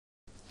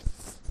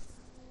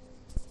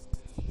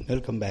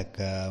Welcome back,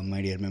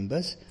 my dear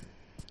members.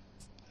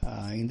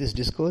 In this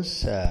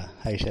discourse,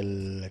 I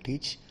shall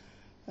teach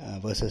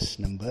verses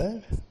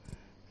number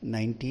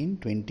 19,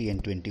 20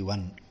 and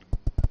 21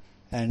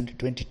 and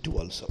 22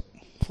 also.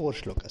 4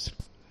 shlokas.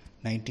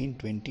 19,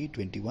 20,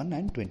 21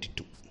 and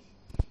 22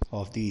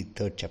 of the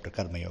 3rd chapter,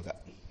 Karma Yoga.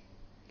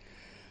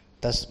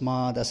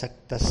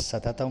 Tasmadasaktas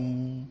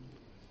satatam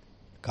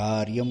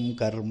karyam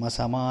karma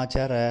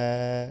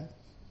samachara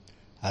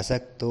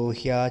asakto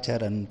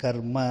hyacharan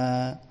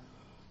karma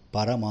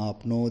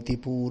paramapnoti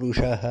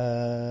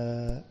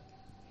purushaha.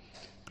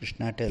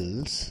 Krishna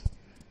tells,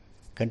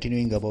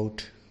 continuing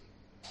about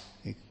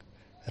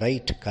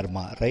right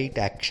karma, right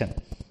action.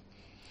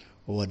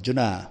 O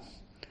Arjuna,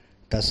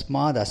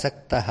 tasmad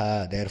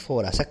asaktaha,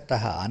 therefore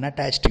asaktaha,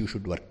 unattached you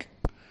should work.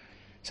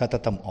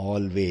 Satatam,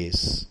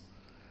 always.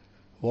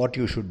 What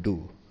you should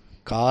do?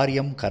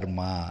 Karyam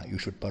karma, you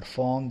should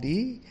perform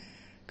the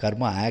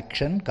karma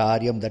action,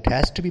 karyam that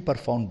has to be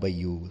performed by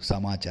you.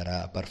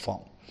 Samachara,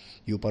 perform.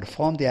 You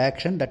perform the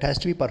action that has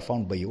to be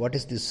performed by you. What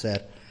is this, sir?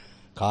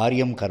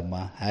 Karyam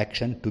karma,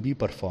 action to be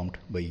performed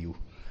by you.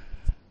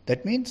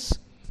 That means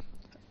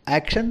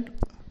action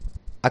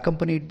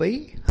accompanied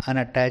by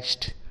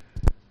unattached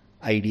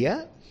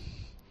idea,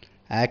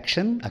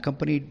 action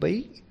accompanied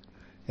by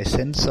a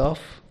sense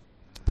of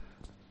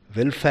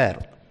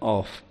welfare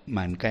of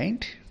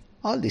mankind,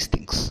 all these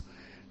things.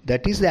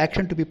 That is the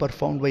action to be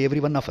performed by every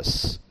one of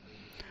us.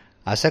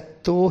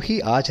 Asakto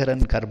hi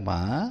acharan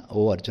karma,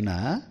 O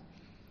Arjuna,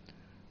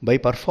 by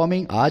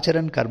performing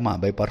acharan karma,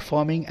 by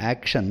performing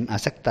action,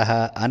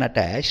 asaktaha,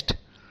 unattached,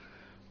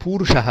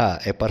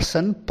 purushaha, a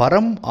person,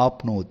 param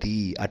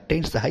apnoti,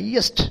 attains the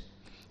highest.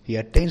 He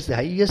attains the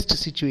highest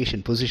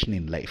situation, position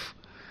in life.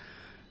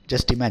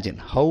 Just imagine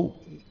how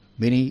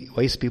many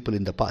wise people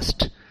in the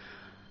past,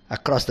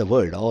 across the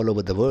world, all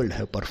over the world,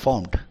 have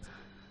performed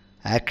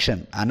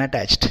action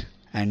unattached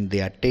and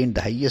they attained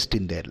the highest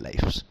in their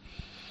lives.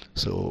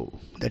 So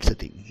that's the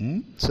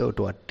thing. So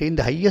to attain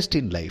the highest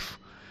in life,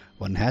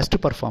 one has to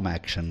perform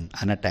action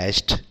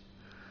unattached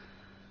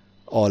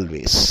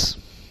always.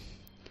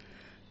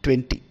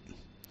 20.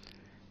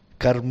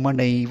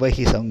 Karmanaiva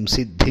hi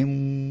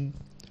samsiddhim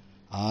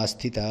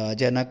asthita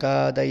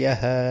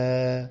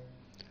janakadayaha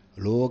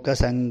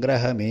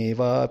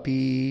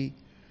lokasangrahamevapi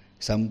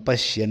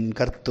sampashyan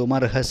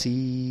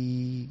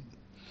kartumarhasi.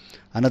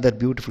 Another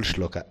beautiful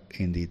shloka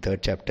in the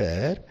 3rd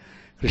chapter.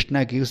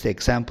 Krishna gives the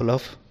example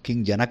of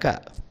King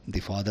Janaka, the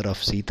father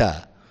of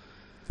Sita,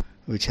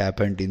 which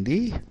happened in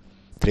the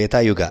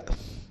Treta Yuga.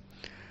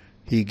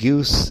 He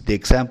gives the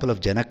example of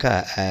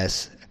Janaka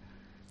as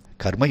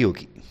Karma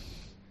Yogi,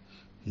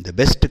 the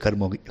best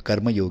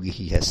Karma Yogi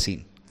he has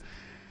seen.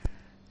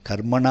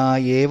 Karmana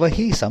eva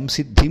hi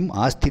samsiddhim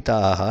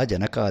astitaha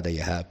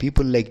janakadayaha.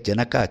 People like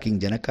Janaka, King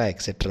Janaka,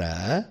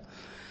 etc.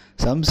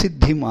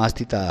 Samsiddhim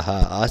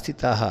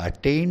astitaha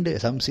attained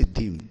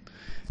samsiddhim,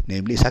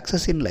 namely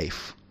success in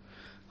life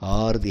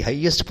or the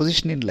highest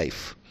position in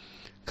life.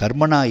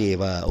 Karmana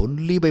eva,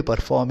 only by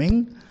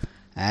performing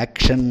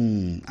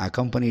action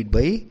accompanied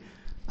by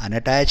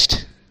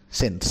unattached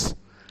sense,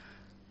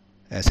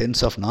 a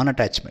sense of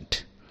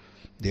non-attachment.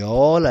 They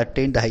all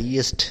attained the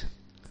highest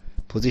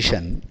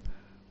position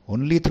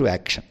only through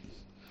action.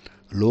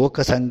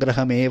 Loka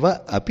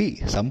sangrahameva api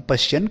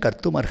sampashyan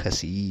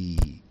kartumarhasi.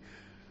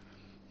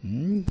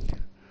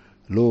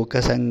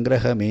 Loka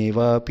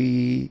sangrahameva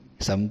api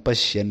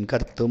sampashyan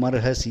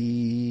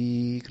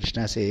kartumarhasi.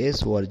 Krishna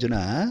says, O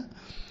Arjuna,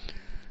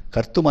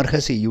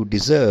 kartumarhasi, you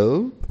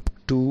deserve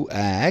to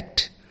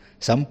act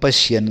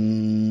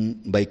sampashyan,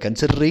 by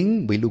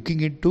considering, by looking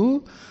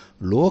into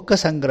loka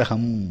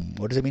sangraham.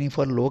 What is the meaning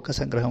for loka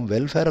sangraham?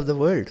 Welfare of the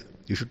world.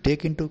 You should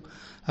take into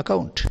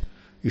account.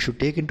 You should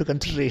take into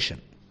consideration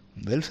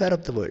welfare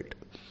of the world.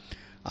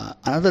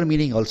 Another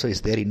meaning also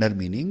is there, inner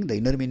meaning. The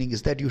inner meaning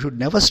is that you should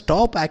never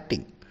stop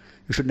acting.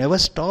 You should never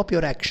stop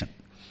your action.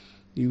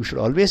 You should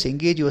always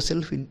engage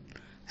yourself in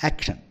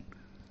action.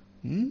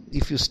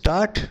 If you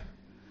start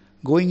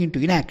going into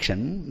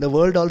inaction, the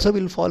world also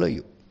will follow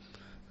you.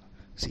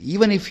 See,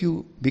 even if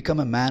you become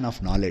a man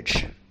of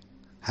knowledge,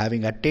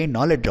 having attained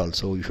knowledge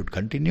also, you should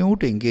continue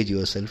to engage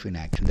yourself in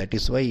action. That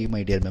is why,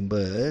 my dear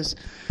members,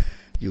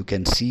 you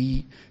can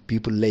see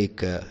people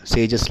like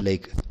sages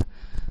like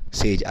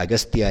sage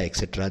Agastya,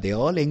 etc. They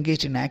all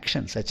engaged in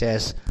action, such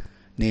as,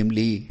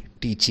 namely,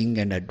 teaching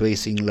and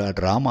advising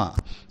Lord Rama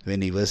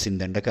when he was in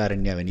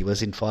Dandakaranya, when he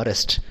was in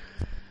forest.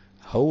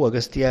 How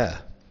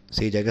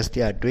sage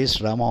Agastya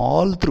advised Rama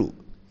all through,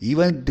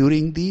 even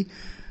during the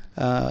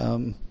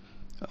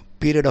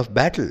period of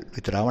battle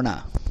with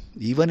Ravana.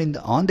 Even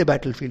on the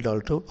battlefield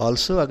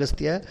also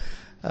Agastya,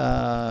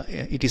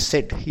 it is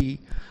said, he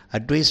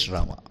advised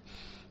Rama.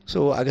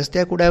 So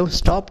Agastya could have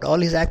stopped all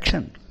his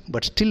action,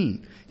 but still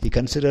he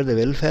considered the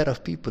welfare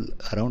of people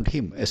around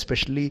him,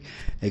 especially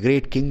a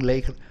great king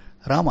like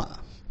Rama.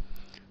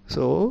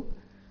 So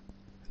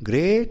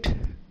great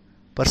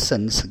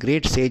persons,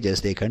 great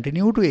sages, they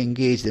continue to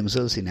engage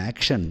themselves in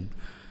action,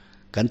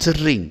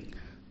 considering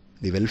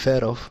the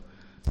welfare of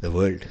the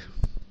world.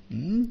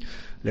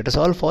 Let us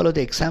all follow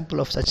the example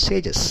of such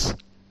sages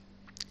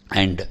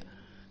and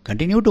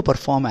continue to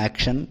perform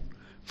action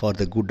for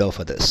the good of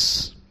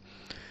others.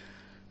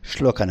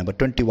 Shloka number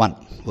 21,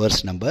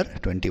 verse number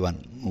 21.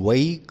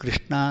 Why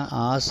Krishna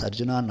asks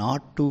Arjuna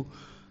not to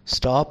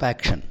stop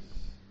action?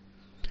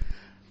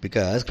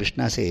 Because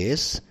Krishna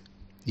says,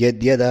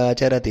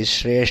 Yadyadacharati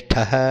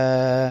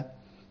shresthaha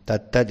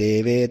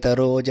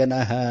tattadevetaro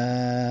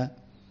janaha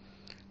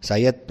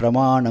sayat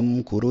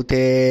pramanam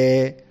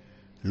kurute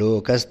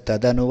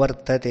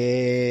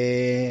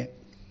lokastadanuvartate.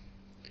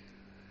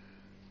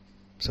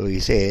 So he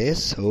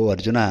says, oh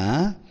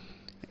Arjuna,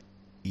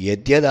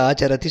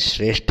 Yadyadacharati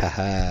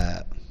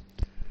shresthaha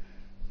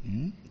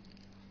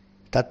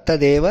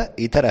tattadeva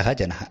itaraha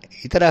janaha.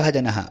 Itaraha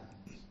janaha.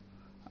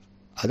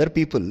 Other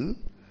people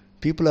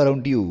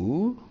around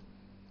you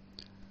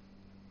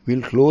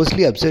will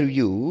closely observe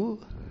you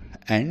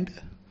and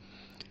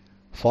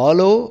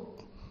follow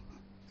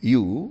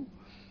you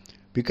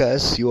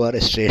because you are a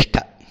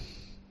Shrestha.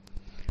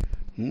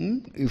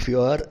 If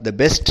you are the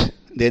best,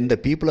 then the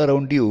people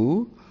around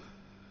you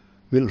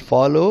will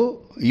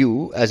follow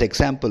you as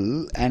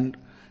example, and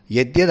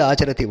Yadyad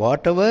Acharati,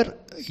 whatever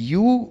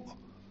you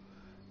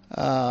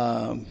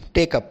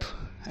take up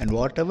and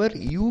whatever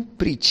you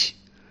preach,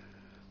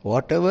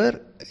 whatever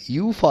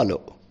you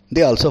follow,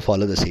 they also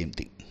follow the same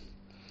thing.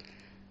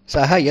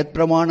 Saha yat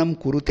pramanam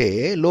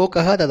kurute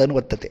lokaha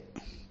tadanuvartate.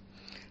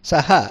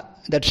 Saha,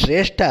 that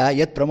Shrestha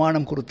yat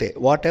pramanam kurute,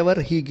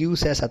 whatever he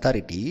gives as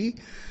authority,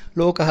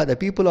 lokaha, the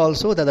people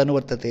also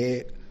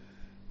tadanuvartate,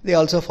 they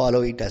also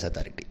follow it as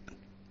authority.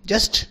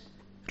 Just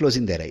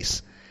closing their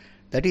eyes.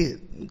 That is,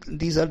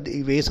 these are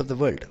the ways of the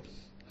world.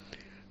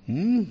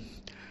 In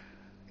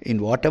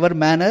whatever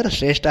manner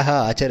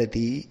Shrestha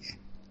Acharati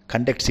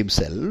conducts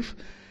himself,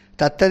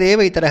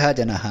 tattadeva itaraha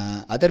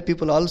janaha, other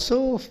people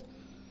also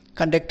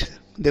conduct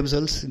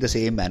themselves in the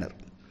same manner,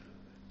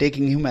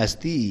 taking him as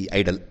the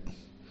idol.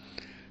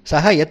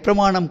 Saha yat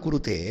pramanam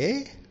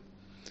kurute,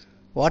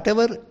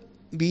 whatever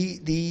be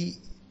the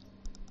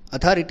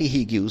authority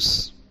he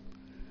gives,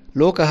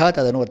 lokaha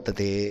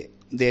tadanuvartate,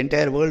 the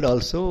entire world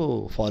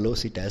also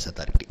follows it as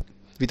authority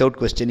without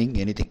questioning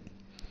anything.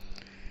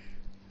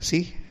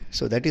 See,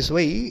 so that is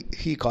why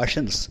he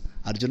cautions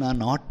Arjuna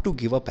not to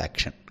give up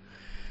action,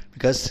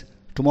 because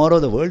tomorrow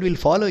the world will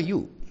follow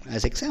you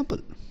as example.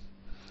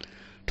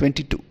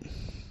 22.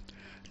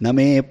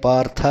 Name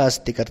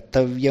parthasti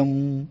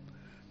kartavyam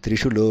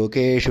trishu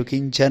lokeshu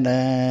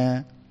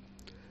kinchana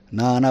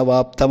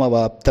nanavaptam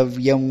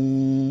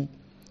avaptavyam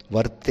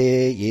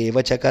varte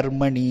evacha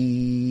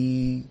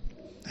karmani.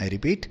 I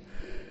repeat.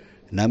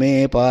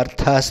 Name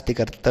parthasti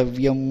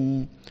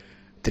kartavyam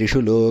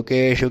trishu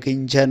lokeshu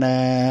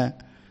kinchana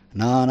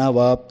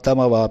nanavaptam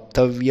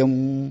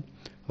avaptavyam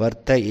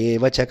varta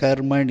evacha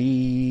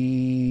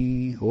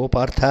karmani. O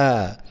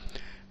Partha,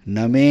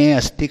 name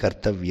asti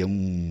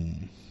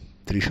kartavyam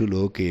trishu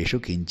lokeshu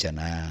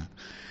kinchana.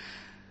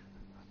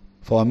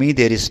 For me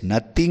there is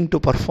nothing to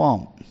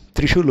perform.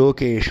 Trishu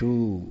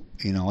lokeshu,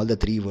 in all the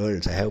three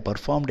worlds, I have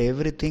performed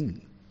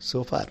everything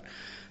so far.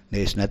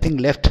 There is nothing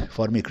left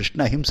for me.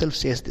 Krishna himself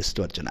says this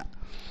to Arjuna.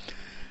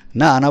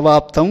 Na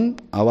anavaptam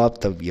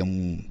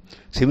avaptavyam.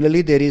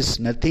 Similarly, there is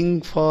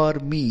nothing for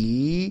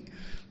me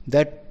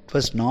that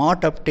was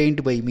not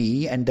obtained by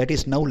me and that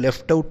is now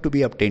left out to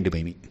be obtained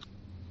by me.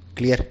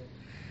 Clear?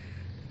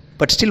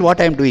 But still what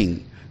I am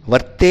doing?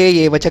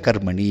 Varte evacha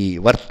karmani.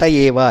 Varta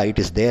eva, it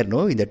is there,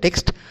 no? In the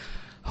text,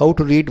 how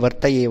to read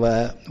Varta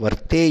eva?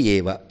 Varte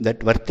eva. That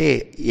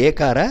Varte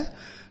ekara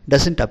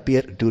doesn't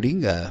appear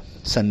during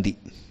Sandhi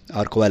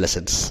or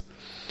coalescence.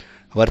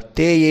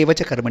 Varte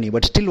evacha karmani.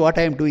 But still what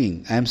I am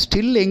doing? I am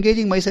still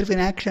engaging myself in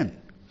action.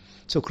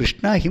 So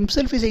Krishna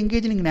himself is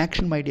engaging in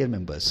action, my dear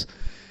members.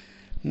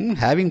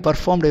 Having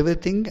performed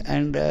everything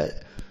and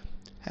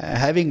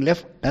having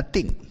left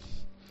nothing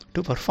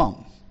to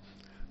perform.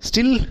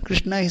 Still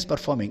Krishna is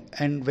performing.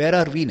 And where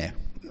are we now?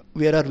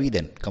 Where are we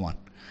then? Come on.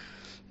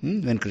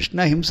 When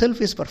Krishna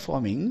himself is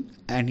performing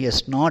and he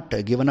has not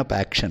given up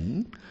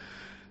action,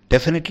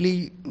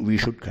 definitely we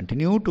should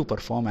continue to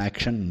perform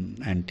action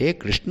and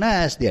take Krishna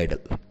as the idol.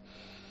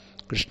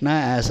 Krishna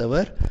as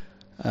our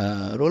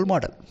role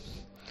model.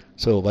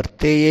 So,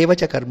 Varte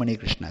evacha karmani,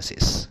 Krishna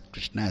says.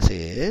 Krishna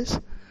says,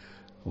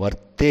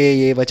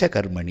 Varte evacha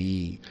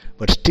karmani.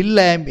 But still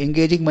I am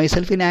engaging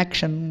myself in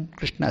action,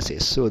 Krishna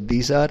says. So,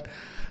 these are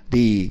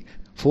the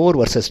 4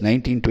 verses,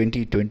 19,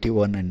 20,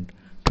 21 and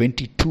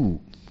 22.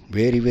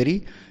 Very,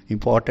 very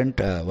important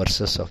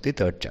verses of the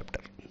 3rd chapter.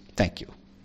 Thank you.